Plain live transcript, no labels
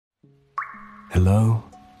Hello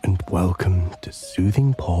and welcome to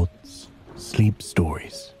Soothing Pod's Sleep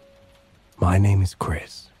Stories. My name is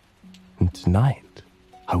Chris, and tonight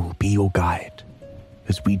I will be your guide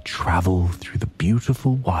as we travel through the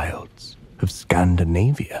beautiful wilds of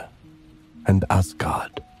Scandinavia and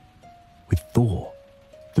Asgard with Thor,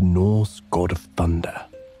 the Norse god of thunder.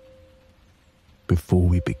 Before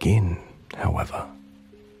we begin, however,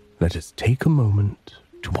 let us take a moment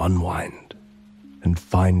to unwind and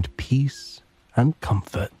find peace and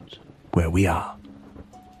comfort where we are.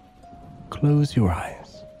 Close your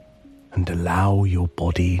eyes and allow your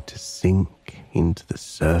body to sink into the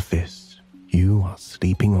surface you are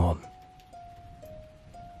sleeping on.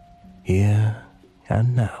 Here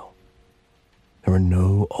and now, there are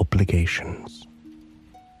no obligations.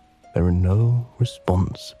 There are no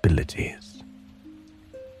responsibilities.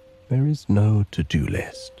 There is no to-do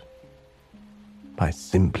list. By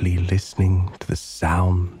simply listening to the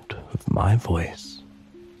sound of my voice,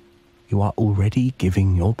 you are already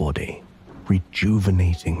giving your body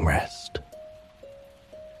rejuvenating rest.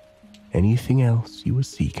 Anything else you are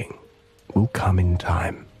seeking will come in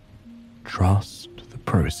time. Trust the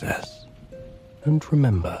process, and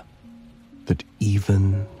remember that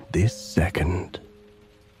even this second,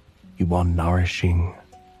 you are nourishing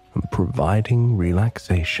and providing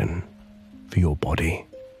relaxation for your body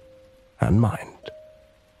and mind.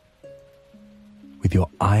 With your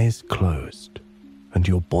eyes closed and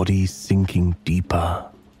your body sinking deeper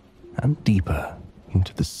and deeper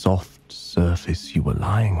into the soft surface you are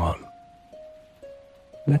lying on,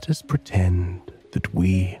 let us pretend that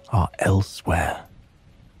we are elsewhere.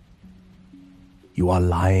 You are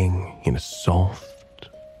lying in a soft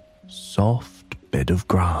bed of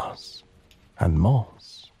grass and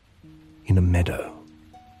moss in a meadow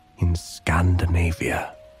in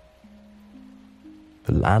Scandinavia.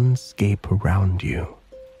 The landscape around you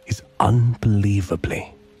is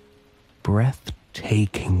unbelievably,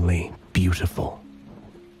 breathtakingly beautiful.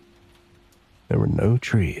 There are no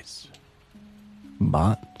trees,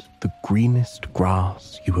 but the greenest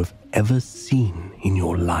grass you have ever seen in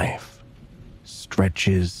your life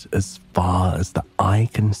stretches as far as the eye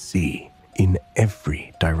can see in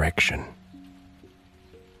every direction.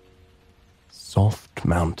 Soft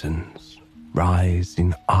mountains rise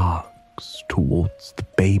in arcs towards the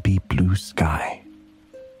baby blue sky,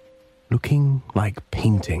 looking like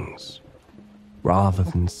paintings rather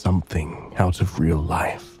than something out of real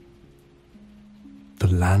life. The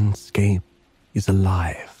landscape is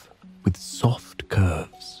alive with soft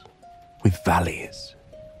curves, with valleys,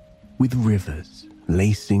 with rivers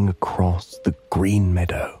lacing across the green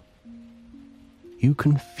meadow. You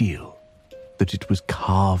can feel that it was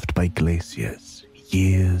carved by glaciers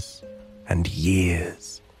years and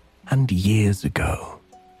years and years ago.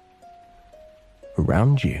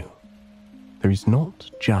 Around you, there is not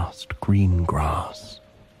just green grass,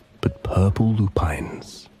 but purple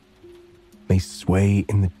lupines. They sway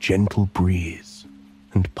in the gentle breeze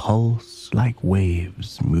and pulse like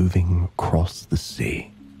waves moving across the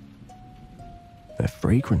sea. Their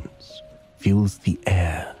fragrance fills the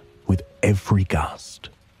air with every gust,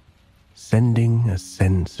 sending a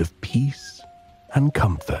sense of peace and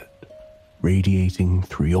comfort radiating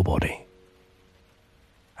through your body.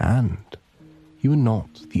 And you are not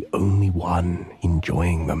the only one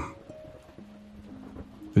enjoying them.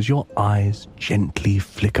 As your eyes gently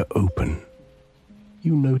flicker open,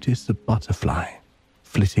 you notice a butterfly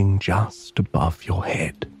flitting just above your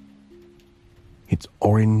head. Its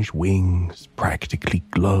orange wings practically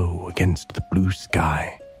glow against the blue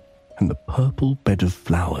sky and the purple bed of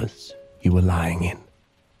flowers you are lying in.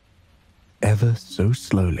 Ever so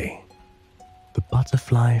slowly, the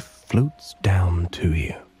butterfly floats down to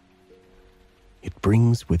you. It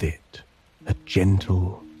brings with it a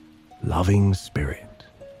gentle, loving spirit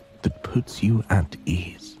that puts you at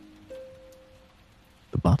ease.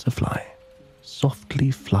 The butterfly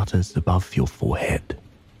softly flutters above your forehead,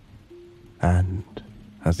 and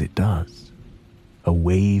as it does, a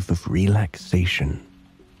wave of relaxation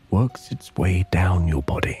works its way down your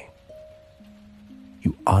body.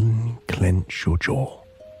 You unclench your jaw.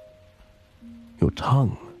 Your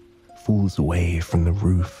tongue falls away from the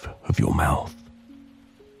roof of your mouth.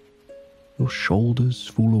 Your shoulders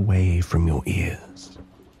fall away from your ears,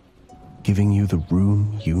 giving you the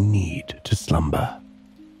room you need to slumber.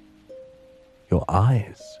 Your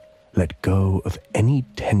eyes let go of any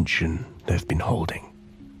tension they've been holding,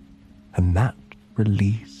 and that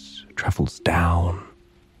release travels down,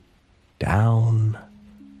 down,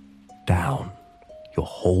 down your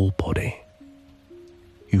whole body.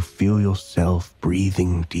 You feel yourself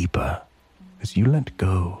breathing deeper as you let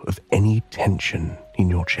go of any tension in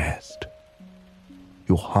your chest.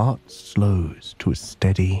 your heart slows to a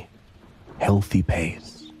steady, healthy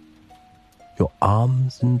pace. Your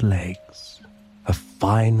arms and legs are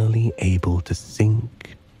finally able to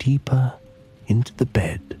sink deeper into the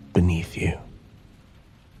bed beneath you.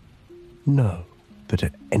 Know that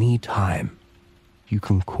at any time you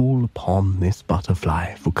can call upon this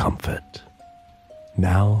butterfly for comfort.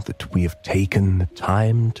 Now that we have taken the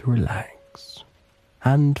time to relax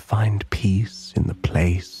and find peace in the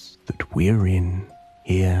place that we're in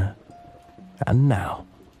here and now,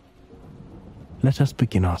 let us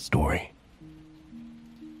begin our story.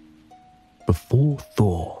 Before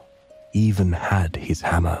Thor even had his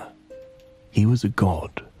hammer, he was a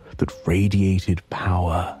god that radiated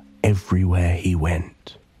power everywhere he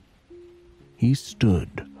went. He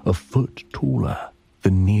stood a foot taller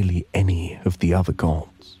than nearly any of the other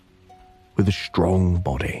gods, with a strong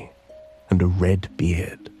body and a red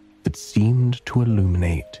beard that seemed to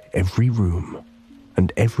illuminate every room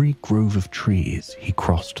and every grove of trees he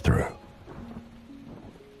crossed through.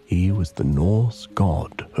 He was the Norse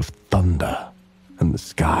god of thunder and the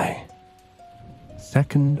sky,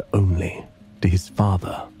 second only to his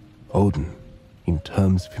father, Odin, in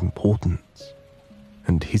terms of importance,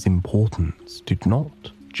 and his importance did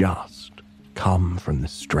not just come from the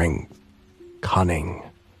strength, cunning,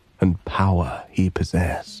 and power he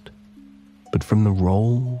possessed, but from the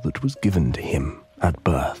role that was given to him at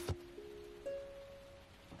birth.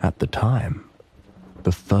 At the time,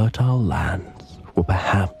 the fertile lands were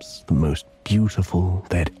perhaps the most beautiful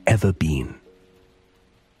they'd ever been.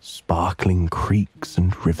 Sparkling creeks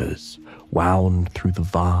and rivers wound through the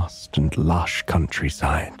vast and lush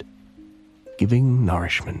countryside, giving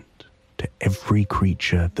nourishment to every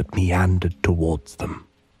creature that meandered towards them.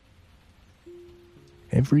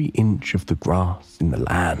 Every inch of the grass in the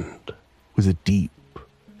land was a deep,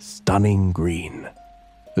 stunning green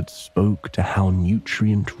that spoke to how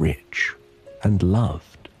nutrient-rich and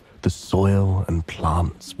loved the soil and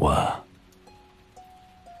plants were.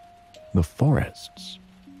 The forests,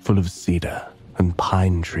 full of cedar and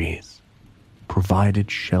pine trees, provided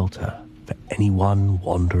shelter for anyone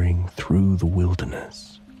wandering through the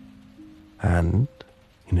wilderness, and,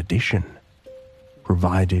 in addition,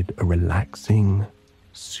 provided a relaxing,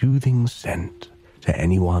 soothing scent to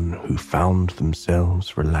anyone who found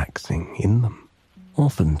themselves relaxing in them.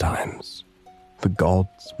 Oftentimes, the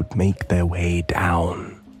gods would make their way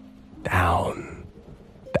down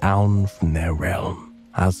from their realm,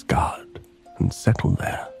 Asgard, and settle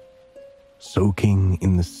there, soaking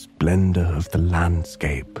in the splendor of the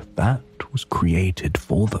landscape that was created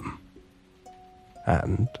for them.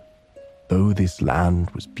 And though this land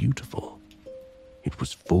was beautiful, it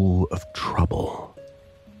was full of trouble,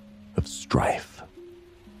 of strife.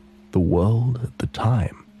 The world at the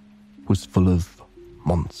time was full of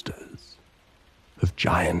monsters, of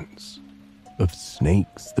giants, of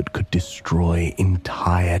snakes that could destroy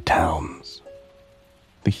entire towns.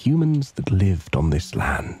 The humans that lived on this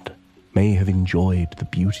land may have enjoyed the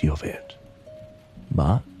beauty of it,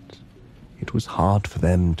 but it was hard for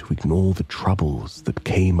them to ignore the troubles that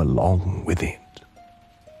came along with it.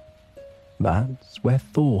 That's where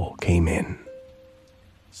Thor came in,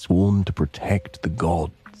 sworn to protect the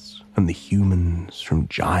gods and the humans from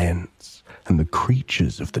giants and the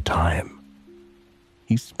creatures of the time.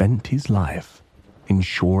 He spent his life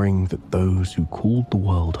ensuring that those who called the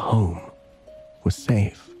world home were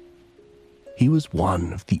safe. He was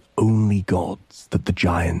one of the only gods that the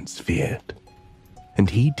giants feared, and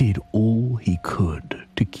he did all he could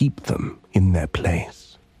to keep them in their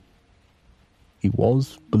place. He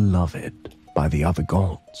was beloved by the other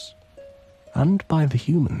gods and by the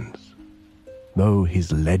humans, though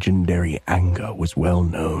his legendary anger was well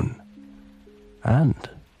known, and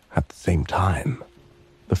at the same time,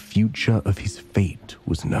 the future of his fate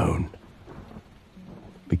was known,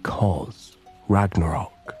 because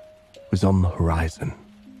Ragnarok was on the horizon.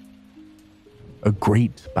 A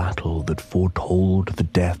great battle that foretold the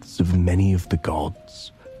deaths of many of the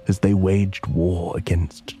gods as they waged war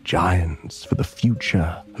against giants for the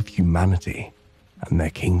future of humanity and their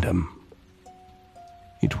kingdom.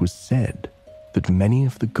 It was said that many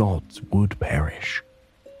of the gods would perish,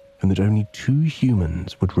 and that only 2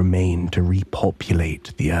 humans would remain to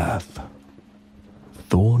repopulate the earth.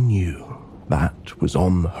 Thor knew that was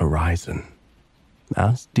on the horizon,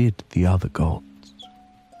 as did the other gods,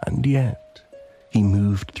 and yet he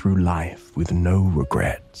moved through life with no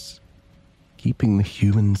regrets, keeping the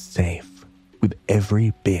humans safe with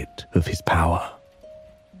every bit of his power.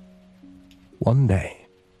 One day,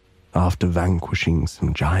 after vanquishing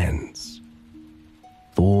some giants,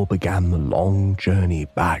 Thor began the long journey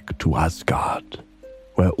back to Asgard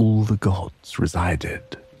where all the gods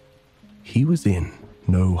resided. He was in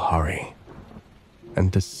no hurry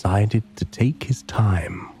and decided to take his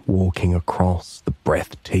time walking across the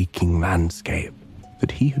breathtaking landscape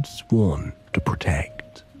that he had sworn to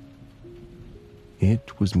protect.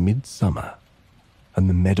 It was midsummer, and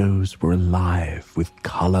the meadows were alive with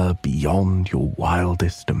color beyond your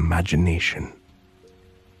wildest imagination.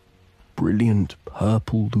 Brilliant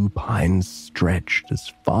purple lupines stretched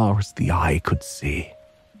as far as the eye could see,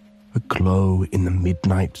 aglow in the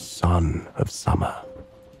midnight sun of summer,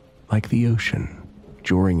 like the ocean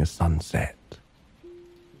during a sunset.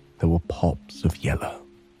 There were pops of yellow,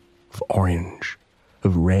 of orange,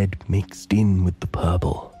 of red mixed in with the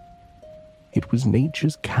purple. It was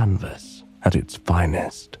nature's canvas at its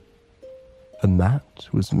finest, and that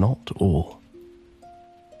was not all.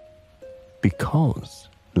 Because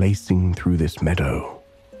lacing through this meadow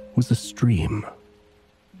was a stream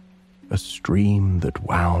that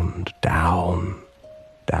wound down,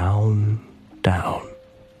 down, down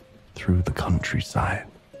through the countryside,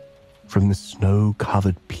 from the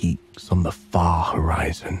snow-covered peaks on the far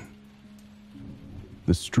horizon.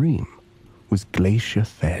 The stream was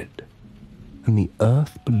glacier-fed, and the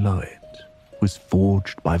earth below it was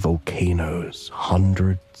forged by volcanoes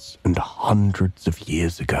hundreds and hundreds of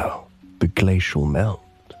years ago. The glacial melt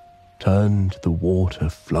turned the water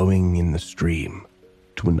flowing in the stream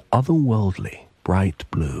to an otherworldly bright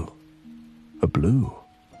blue, a blue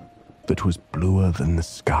that was bluer than the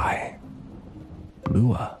sky,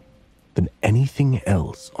 bluer than anything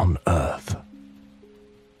else on Earth.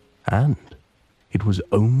 And it was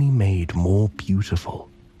only made more beautiful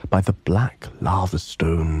by the black lava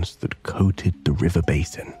stones that coated the river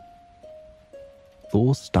basin.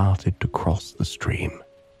 Thor started to cross the stream,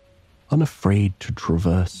 unafraid to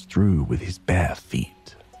traverse through with his bare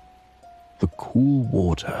feet. The cool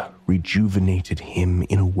water rejuvenated him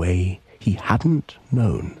in a way he hadn't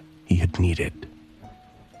known he had needed.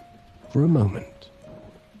 For a moment,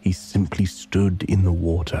 he simply stood in the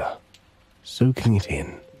water, soaking it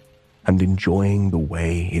in and enjoying the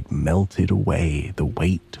way it melted away the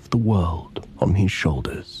weight of the world on his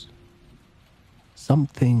shoulders.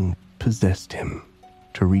 Something possessed him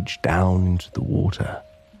to reach down into the water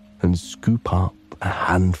and scoop up a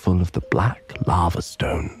handful of the black lava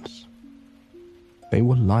stones. They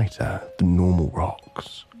were lighter than normal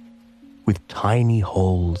rocks, with tiny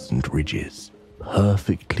holes and ridges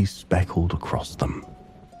perfectly speckled across them.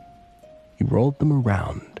 He rolled them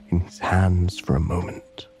around in his hands for a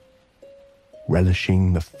moment,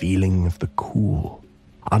 relishing the feeling of the cool,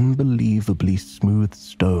 unbelievably smooth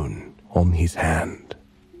stone on his hand.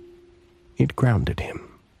 It grounded him,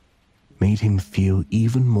 made him feel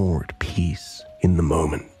even more at peace in the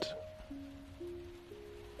moment.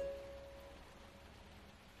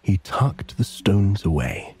 He tucked the stones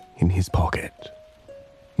away in his pocket,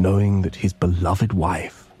 knowing that his beloved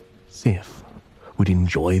wife, Sif, would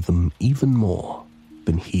enjoy them even more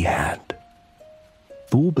than he had.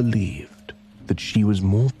 Thor believed that she was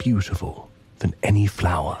more beautiful than any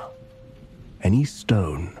flower, any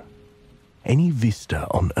stone, any vista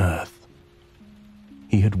on Earth.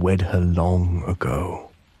 He had wed her long ago,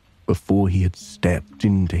 before he had stepped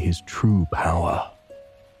into his true power,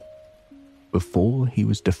 before he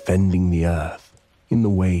was defending the Earth in the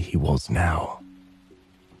way he was now.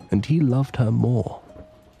 And he loved her more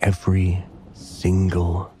every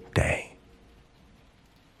single day.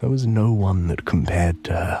 There was no one that compared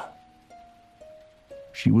to her.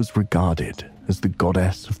 She was regarded as the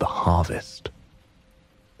goddess of the harvest,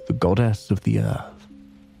 the goddess of the earth,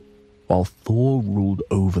 while Thor ruled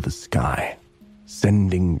over the sky,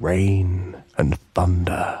 sending rain and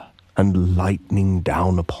thunder and lightning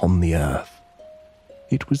down upon the earth.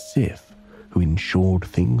 It was Sif who ensured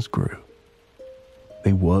things grew.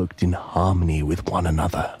 They worked in harmony with one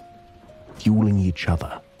another, fueling each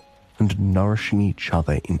other and nourishing each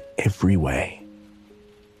other in every way.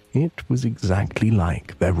 It was exactly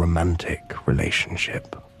like their romantic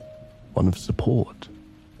relationship, one of support,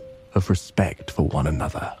 of respect for one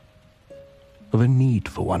another, of a need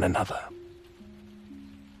for one another.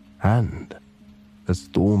 And as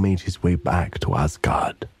Thor made his way back to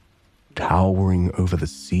Asgard, towering over the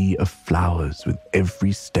sea of flowers with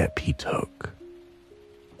every step he took,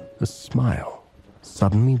 a smile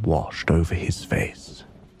suddenly washed over his face,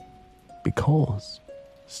 because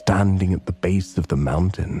standing at the base of the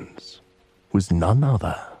mountains was none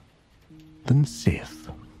other than Sif.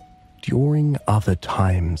 During other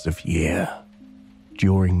times of year,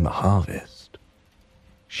 during the harvest,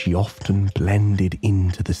 she often blended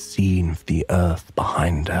into the scene of the earth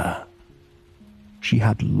behind her. She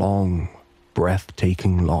had long,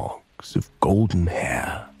 breathtaking locks locks of golden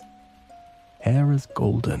hair as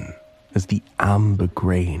golden as the amber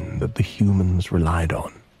grain that the humans relied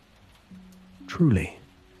on. Truly,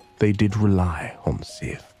 they did rely on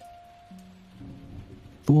Sif.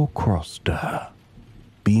 Thor crossed to her,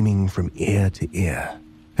 beaming from ear to ear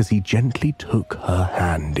as he gently took her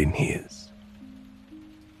hand in his.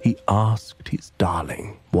 He asked his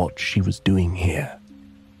darling what she was doing here,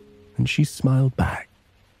 and she smiled back,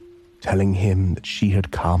 telling him that she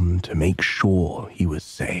had come to make sure he was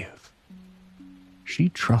safe. She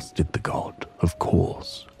trusted the god, of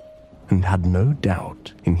course, and had no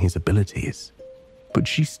doubt in his abilities, but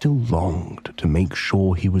she still longed to make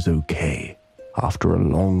sure he was okay after a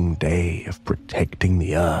long day of protecting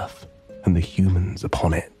the earth and the humans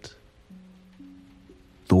upon it.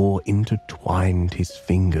 Thor intertwined his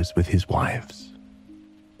fingers with his wife's.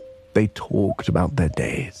 They talked about their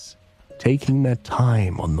days, taking their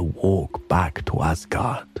time on the walk back to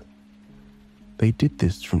Asgard. They did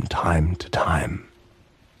this from time to time.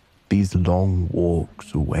 These long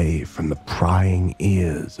walks away from the prying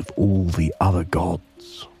ears of all the other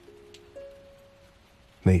gods.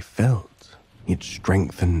 They felt it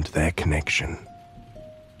strengthened their connection.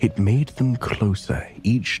 It made them closer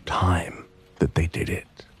each time that they did it.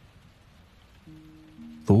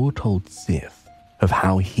 Thor told Sif of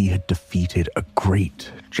how he had defeated a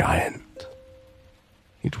great giant.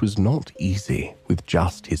 It was not easy with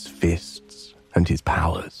just his fists and his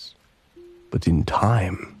powers, but in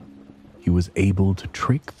time, he was able to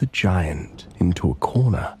trick the giant into a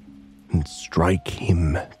corner and strike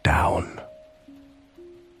him down.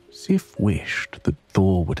 Sif wished that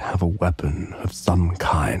Thor would have a weapon of some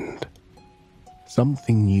kind,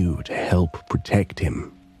 something new to help protect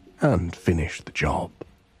him and finish the job.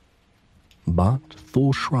 But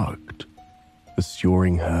Thor shrugged,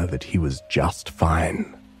 assuring her that he was just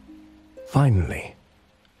fine. Finally,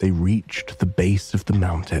 they reached the base of the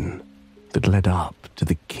mountain that led up to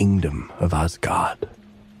the kingdom of Asgard.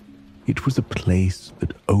 It was a place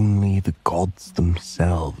that only the gods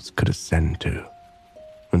themselves could ascend to.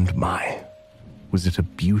 And my, was it a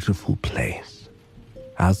beautiful place.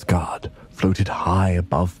 Asgard floated high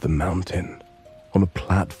above the mountain, on a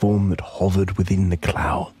platform that hovered within the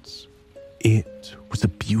clouds. It was a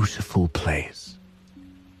beautiful place.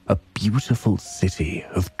 A beautiful city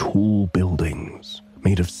of tall buildings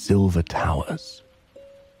made of silver towers.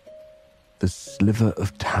 The sliver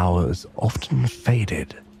of towers often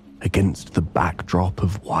faded against the backdrop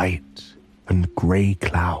of white and grey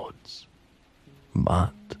clouds.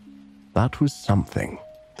 But that was something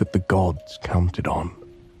that the gods counted on.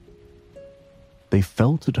 They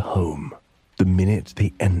felt at home the minute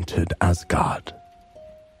they entered Asgard.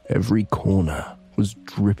 Every corner was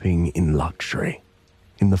dripping in luxury,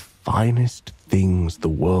 in the finest things the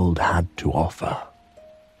world had to offer.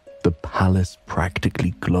 The palace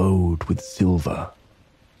practically glowed with silver,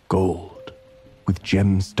 gold, with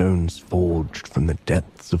gemstones forged from the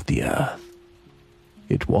depths of the earth.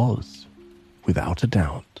 It was, without a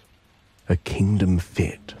doubt, a kingdom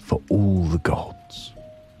fit for all the gods.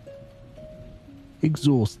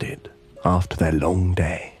 Exhausted after their long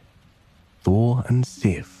day, Thor and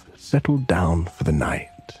Sif settled down for the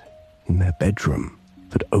night in their bedroom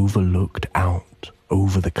that overlooked out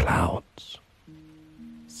over the clouds.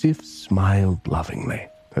 Sif smiled lovingly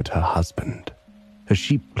at her husband as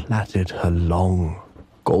she plaited her long,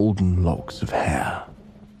 golden locks of hair.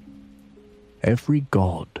 Every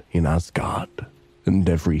god in Asgard and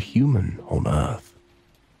every human on Earth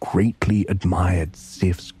greatly admired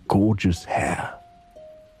Sif's gorgeous hair.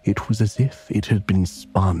 It was as if it had been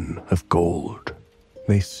spun of gold.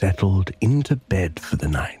 They settled into bed for the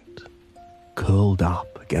night, curled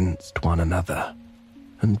up against one another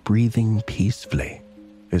and breathing peacefully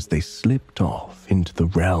as they slipped off into the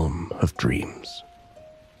realm of dreams.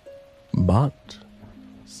 But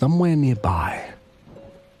somewhere nearby,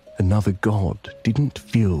 another god didn't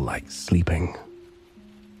feel like sleeping.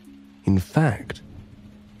 In fact,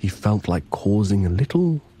 he felt like causing a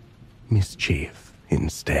little mischief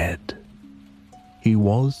instead. He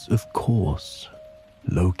was, of course,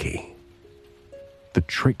 Loki, the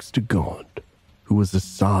trickster god who was the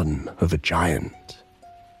son of a giant.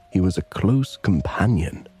 He was a close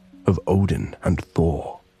companion of Odin and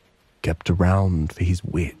Thor, kept around for his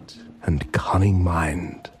wit and cunning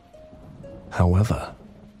mind. However,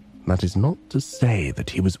 that is not to say that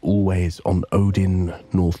he was always on Odin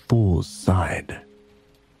nor Thor's side.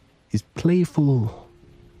 His playful,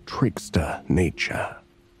 trickster nature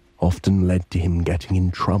often led to him getting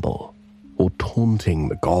in trouble or taunting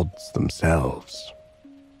the gods themselves.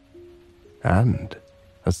 And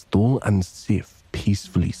as Thor and Sif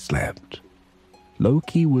peacefully slept,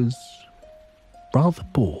 Loki was rather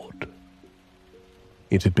bored.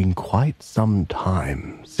 It had been quite some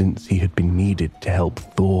time since he had been needed to help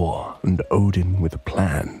Thor and Odin with a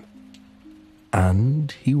plan,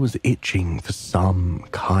 and he was itching for some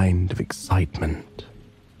kind of excitement,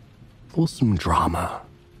 for some drama.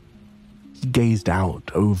 He gazed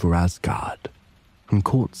out over Asgard and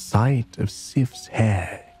caught sight of Sif's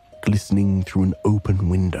hair glistening through an open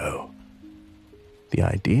window. The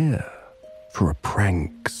idea for a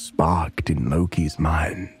prank sparked in Loki's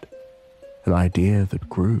mind, an idea that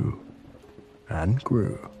grew and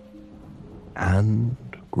grew and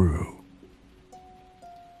grew.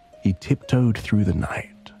 He tiptoed through the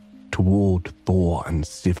night toward Thor and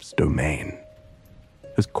Sif's domain.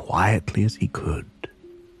 As quietly as he could,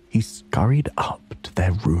 he scurried up to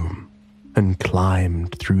their room and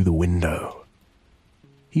climbed through the window.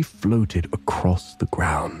 He floated across the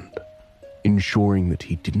ground, ensuring that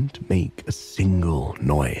he didn't make a single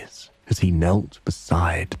noise as he knelt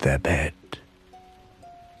beside their bed.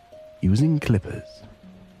 Using clippers,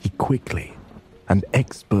 he quickly and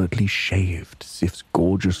expertly shaved Sif's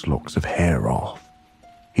gorgeous locks of hair off.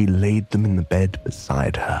 He laid them in the bed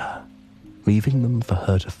beside her, leaving them for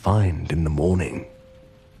her to find in the morning.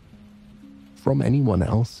 From anyone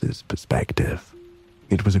else's perspective,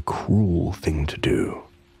 it was a cruel thing to do,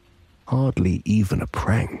 hardly even a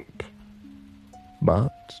prank.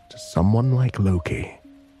 But to someone like Loki,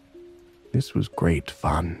 this was great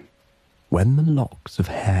fun. When the locks of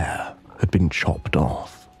hair had been chopped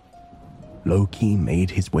off, Loki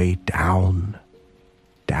made his way down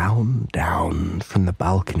from the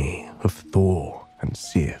balcony of Thor and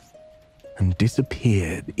Sif and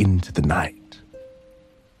disappeared into the night,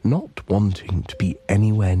 not wanting to be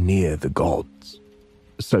anywhere near the gods,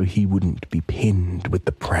 so he wouldn't be pinned with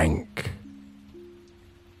the prank.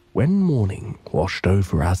 When morning washed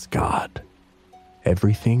over Asgard,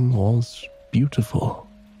 everything was beautiful.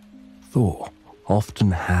 Thor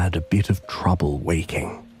often had a bit of trouble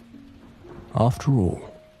waking. After all,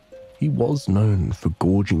 he was known for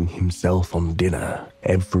gorging himself on dinner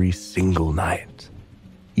every single night,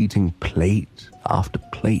 eating plate after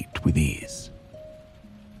plate with ease.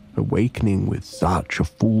 Awakening with such a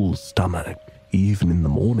full stomach, even in the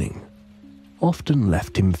morning, often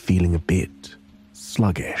left him feeling a bit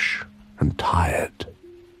sluggish and tired.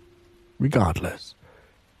 Regardless,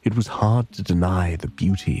 it was hard to deny the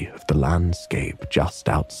beauty of the landscape just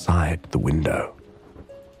outside the window.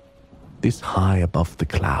 This high above the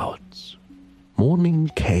clouds, morning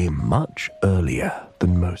came much earlier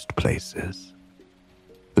than most places.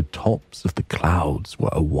 The tops of the clouds were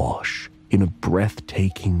awash in a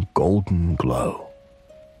breathtaking golden glow,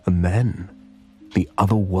 and then the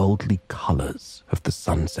otherworldly colors of the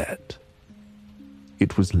sunset.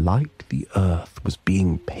 It was like the earth was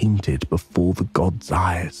being painted before the gods'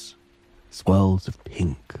 eyes. Swirls of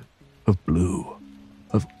pink, of blue,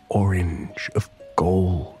 of orange, of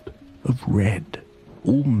gold, of red,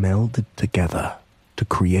 all melded together to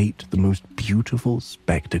create the most beautiful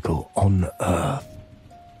spectacle on earth.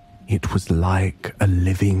 It was like a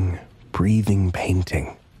living, breathing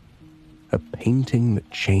painting. A painting that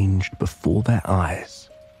changed before their eyes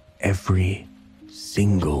every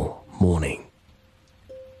single morning.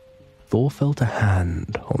 Thor felt a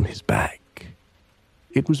hand on his back.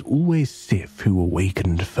 It was always Sif who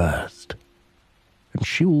awakened first, and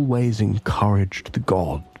she always encouraged the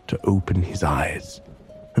god to open his eyes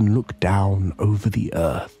and look down over the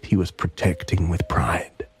earth he was protecting with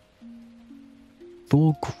pride.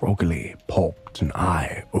 Thor groggily popped an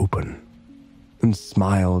eye open and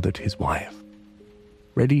smiled at his wife,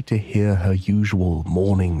 ready to hear her usual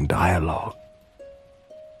morning dialogue.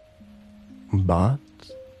 But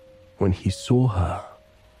when he saw her,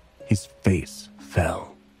 his face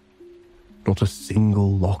fell. Not a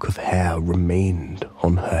single lock of hair remained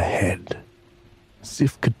on her head.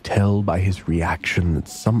 Sif could tell by his reaction that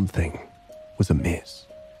something was amiss.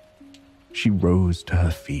 She rose to her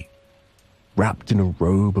feet, wrapped in a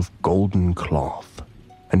robe of golden cloth,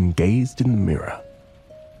 and gazed in the mirror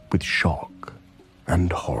with shock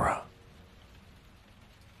and horror.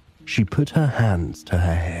 She put her hands to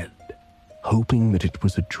her head, hoping that it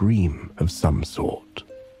was a dream of some sort.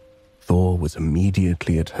 Thor was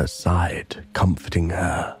immediately at her side, comforting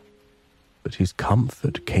her. But his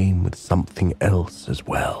comfort came with something else as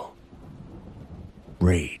well.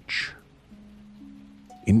 Rage.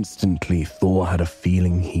 Instantly, Thor had a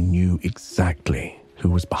feeling he knew exactly who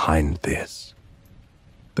was behind this.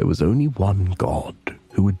 There was only one god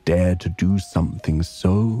who would dare to do something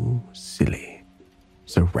so silly,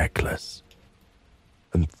 so reckless.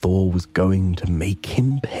 And Thor was going to make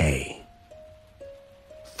him pay.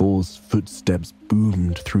 Thor's footsteps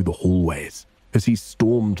boomed through the hallways as he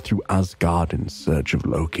stormed through Asgard in search of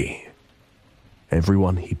Loki.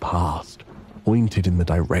 Everyone he passed pointed in the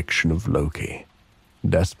direction of Loki,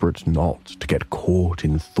 desperate not to get caught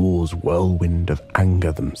in Thor's whirlwind of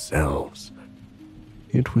anger themselves.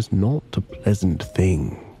 It was not a pleasant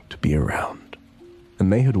thing to be around,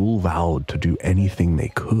 and they had all vowed to do anything they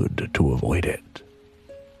could to avoid it.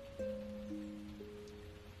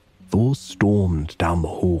 Thor stormed down the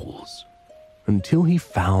halls until he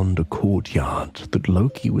found a courtyard that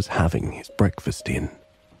Loki was having his breakfast in.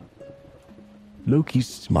 Loki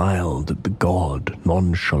smiled at the god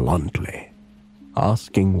nonchalantly,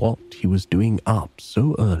 asking what he was doing up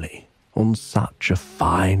so early on such a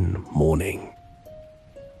fine morning.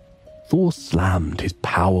 Thor slammed his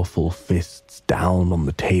powerful fists down on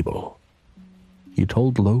the table. He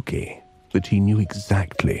told Loki that he knew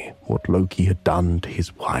exactly what Loki had done to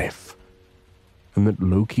his wife, and that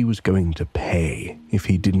Loki was going to pay if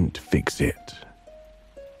he didn't fix it.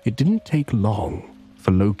 It didn't take long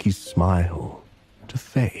for Loki's smile to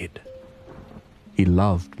fade. He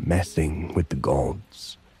loved messing with the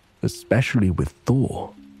gods, especially with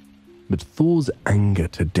Thor, but Thor's anger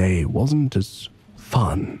today wasn't as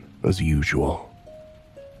fun as usual.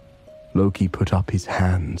 Loki put up his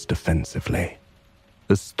hands defensively.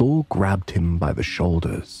 As Thor grabbed him by the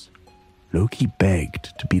shoulders, Loki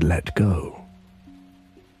begged to be let go.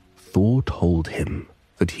 Thor told him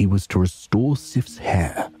that he was to restore Sif's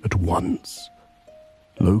hair at once.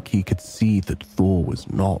 Loki could see that Thor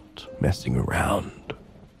was not messing around.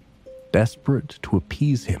 Desperate to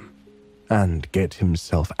appease him and get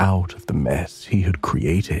himself out of the mess he had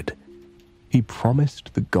created, he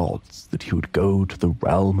promised the gods that he would go to the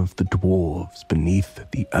realm of the dwarves beneath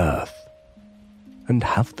the earth and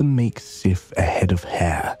have them make Sif a head of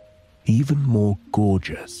hair even more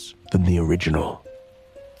gorgeous than the original.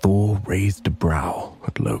 Thor raised a brow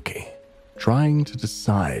at Loki, trying to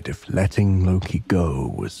decide if letting Loki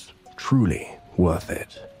go was truly worth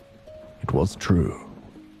it. It was true.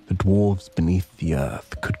 The dwarves beneath the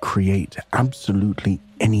earth could create absolutely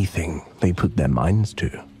anything they put their minds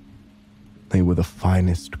to. They were the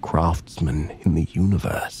finest craftsmen in the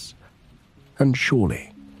universe, and surely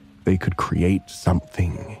they could create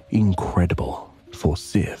something incredible for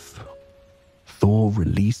Sif. Thor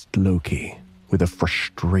released Loki with a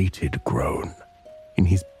frustrated groan. In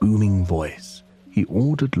his booming voice, he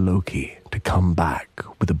ordered Loki to come back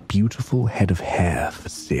with a beautiful head of hair for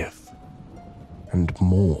Sif, and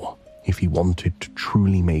more if he wanted to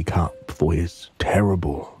truly make up for his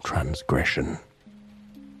terrible transgression.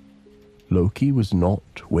 Loki was not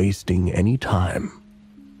wasting any time.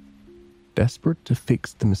 Desperate to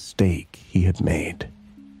fix the mistake he had made,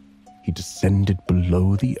 he descended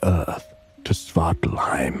below the earth to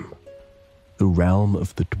Svartalheim, the realm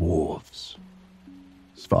of the dwarves.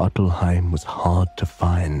 Svartalheim was hard to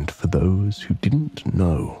find for those who didn't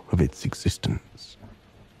know of its existence.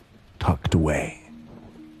 Tucked away,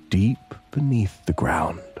 deep beneath the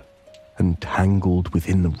ground, and tangled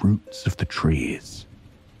within the roots of the trees,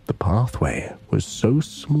 the pathway was so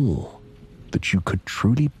small that you could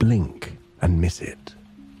truly blink and miss it.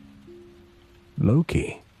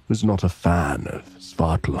 Loki was not a fan of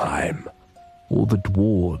Svartalheim or the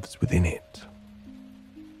dwarves within it,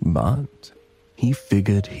 but he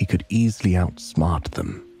figured he could easily outsmart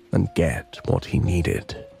them and get what he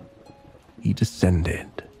needed. He descended,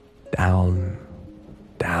 down,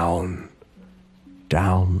 down,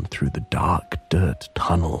 down through the dark dirt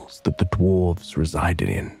tunnels that the dwarves resided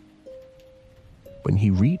in. When he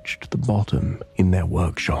reached the bottom in their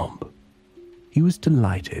workshop, he was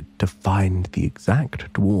delighted to find the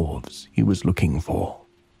exact dwarves he was looking for.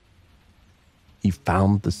 He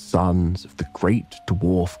found the sons of the great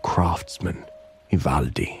dwarf craftsman,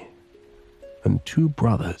 Ivaldi, and two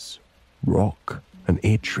brothers, Rock and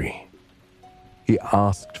Eitri. He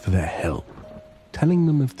asked for their help, telling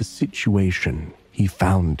them of the situation he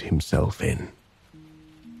found himself in.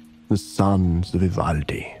 The sons of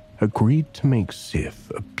Ivaldi agreed to make Sif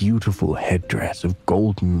a beautiful headdress of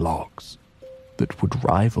golden locks that would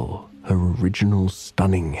rival her original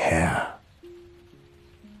stunning hair.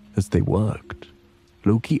 As they worked,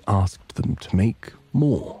 Loki asked them to make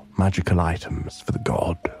more magical items for the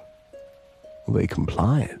god. They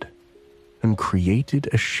complied and created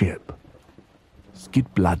a ship,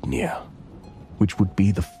 Skidbladnir, which would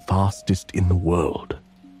be the fastest in the world,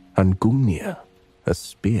 and Gungnir, a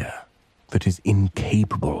spear that is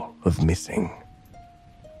incapable of missing.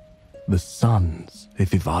 The sons of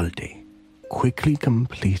Ivaldi quickly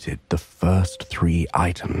completed the first 3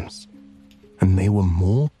 items, and they were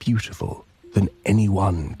more beautiful than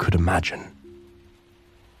anyone could imagine.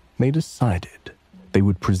 they decided they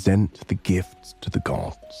would present the gifts to the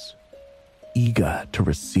gods, eager to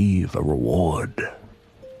receive a reward.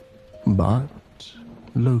 But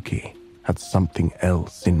Loki had something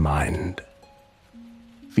else in mind.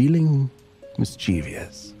 Feeling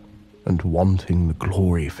mischievous and wanting the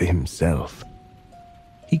glory for himself,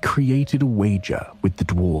 he created a wager with the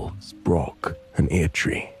dwarves Brock and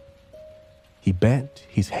Eitri. He bet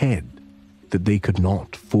his head that they could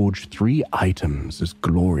not forge 3 items as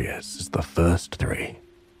glorious as the first 3.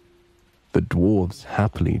 The dwarves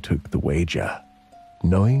happily took the wager,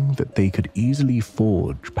 knowing that they could easily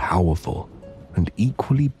forge powerful and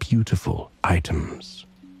equally beautiful items.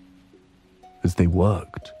 As they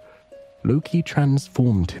worked, Loki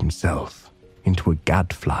transformed himself into a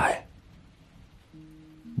gadfly.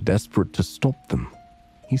 Desperate to stop them,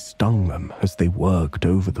 he stung them as they worked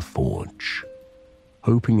over the forge,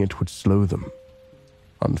 hoping it would slow them.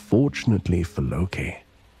 Unfortunately for Loki,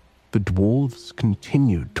 the dwarves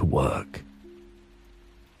continued to work.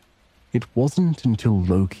 It wasn't until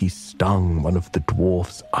Loki stung one of the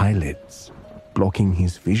dwarf's eyelids, blocking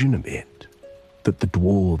his vision a bit, that the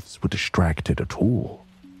dwarves were distracted at all.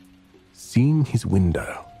 Seeing his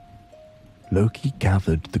window, Loki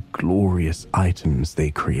gathered the glorious items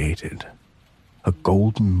they created: a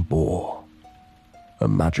golden boar, a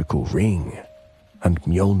magical ring, and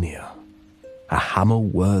Mjolnir, a hammer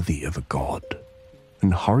worthy of a god,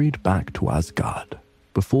 and hurried back to Asgard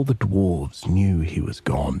before the dwarves knew he was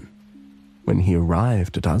gone. When he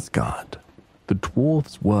arrived at Asgard, the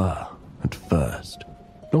dwarves were, at first,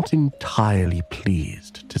 not entirely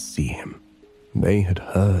pleased to see him. They had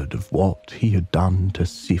heard of what he had done to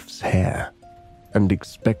Sif's hair and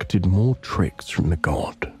expected more tricks from the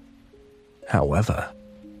god. However,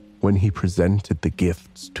 when he presented the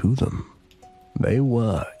gifts to them, they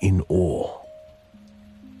were in awe.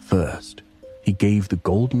 First, he gave the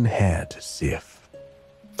golden hair to Sif.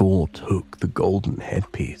 Thor took the golden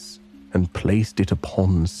headpiece and placed it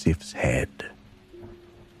upon Sif's head.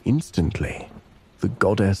 Instantly, the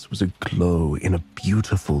goddess was aglow in a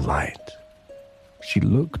beautiful light. She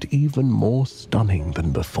looked even more stunning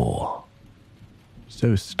than before.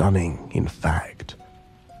 So stunning, in fact,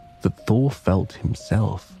 that Thor felt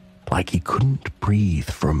himself like he couldn't breathe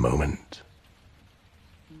for a moment.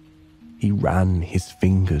 He ran his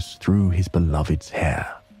fingers through his beloved's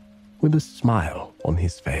hair with a smile on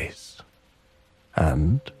his face.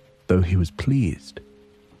 And, though he was pleased,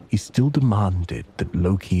 he still demanded that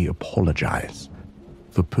Loki apologize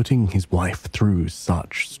for putting his wife through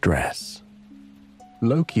such stress.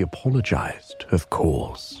 Loki apologized, of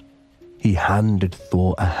course. He handed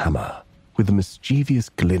Thor a hammer with a mischievous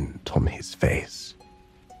glint on his face,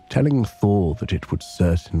 telling Thor that it would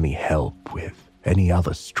certainly help with any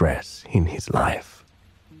other stress in his life.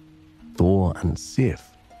 Thor and Sif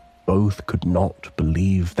both could not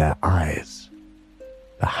believe their eyes.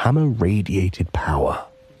 The hammer radiated power.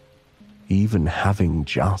 Even having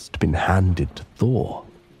just been handed to Thor,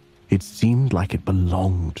 it seemed like it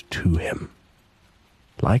belonged to him,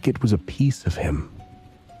 like it was a piece of him.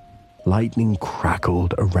 Lightning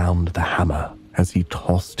crackled around the hammer as he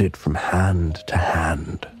tossed it from hand to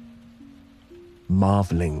hand,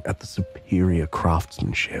 marveling at the superior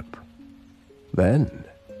craftsmanship. Then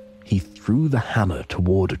he threw the hammer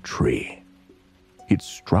toward a tree. It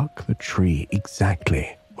struck the tree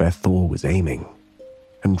exactly where Thor was aiming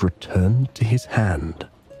and returned to his hand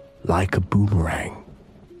like a boomerang.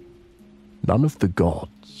 None of the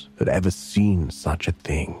gods had ever seen such a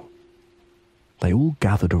thing. They all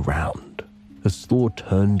gathered around as Thor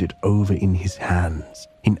turned it over in his hands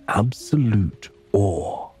in absolute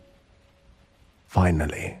awe.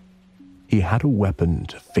 Finally, he had a weapon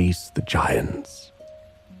to face the giants.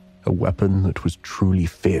 A weapon that was truly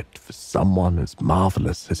fit for someone as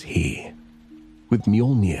marvelous as he. With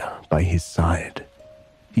Mjolnir by his side,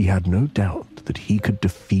 he had no doubt that he could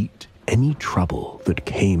defeat any trouble that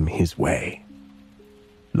came his way.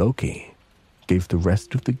 Loki gave the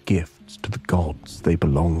rest of the gifts to the gods they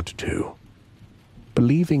belonged to,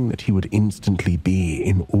 believing that he would instantly be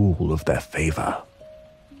in all of their favor.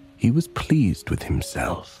 He was pleased with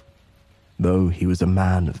himself. Though he was a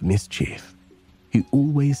man of mischief, he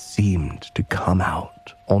always seemed to come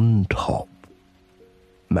out on top.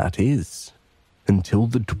 That is, until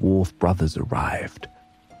the dwarf brothers arrived,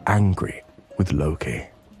 angry with Loki.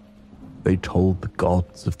 They told the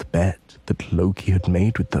gods of the bet that Loki had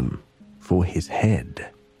made with them for his head.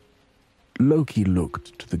 Loki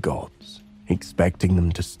looked to the gods, expecting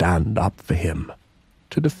them to stand up for him,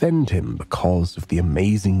 to defend him because of the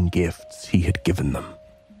amazing gifts he had given them.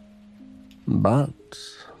 But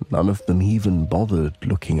none of them even bothered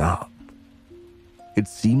looking up. It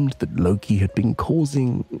seemed that Loki had been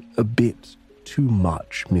causing a bit too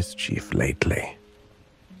much mischief lately.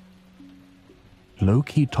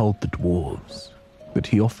 Loki told the dwarves that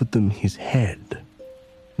he offered them his head,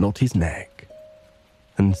 not his neck,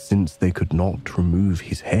 and since they could not remove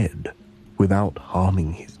his head without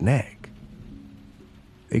harming his neck,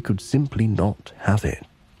 they could simply not have it.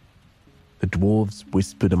 The dwarves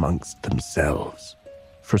whispered amongst themselves,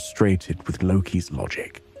 frustrated with Loki's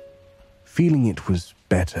logic. Feeling it was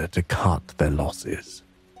better to cut their losses,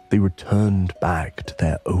 they returned back to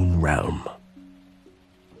their own realm.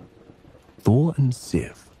 Thor and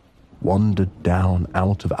Sif wandered down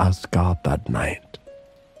out of Asgard that night,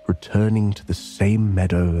 returning to the same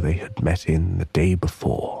meadow they had met in the day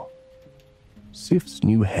before. Sif's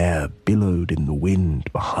new hair billowed in the wind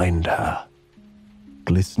behind her,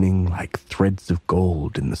 glistening like threads of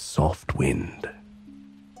gold in the soft wind.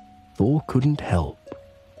 Thor couldn't help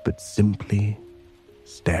but simply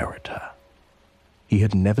stare at her. He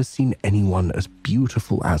had never seen anyone as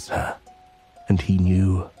beautiful as her, and he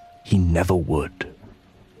knew he never would.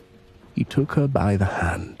 He took her by the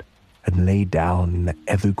hand and lay down in the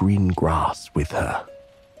evergreen grass with her,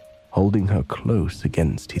 holding her close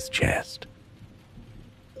against his chest.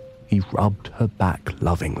 He rubbed her back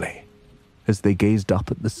lovingly as they gazed up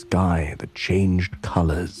at the sky that changed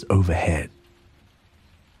colors overhead.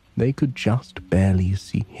 They could just barely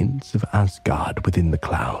see hints of Asgard within the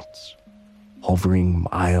clouds, hovering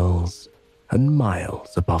miles and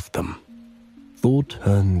miles above them. Thor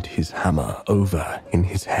turned his hammer over in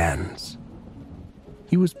his hands.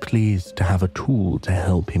 He was pleased to have a tool to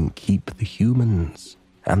help him keep the humans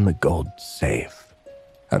and the gods safe.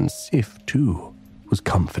 And Sif, too, was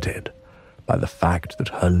comforted by the fact that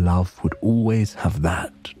her love would always have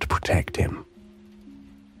that to protect him.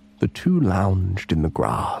 The two lounged in the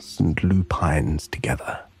grass and lupines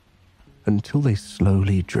together until they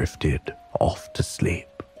slowly drifted off to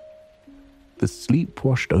sleep. The sleep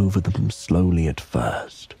washed over them slowly at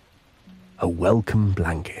first, a welcome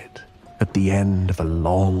blanket at the end of a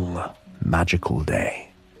long, magical day.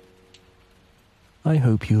 I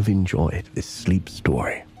hope you have enjoyed this sleep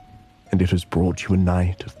story, and it has brought you a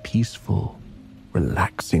night of peaceful,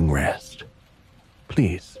 relaxing rest.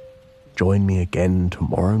 Please join me again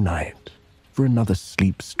tomorrow night for another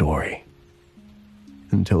sleep story.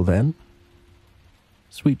 Until then,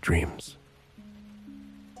 sweet dreams.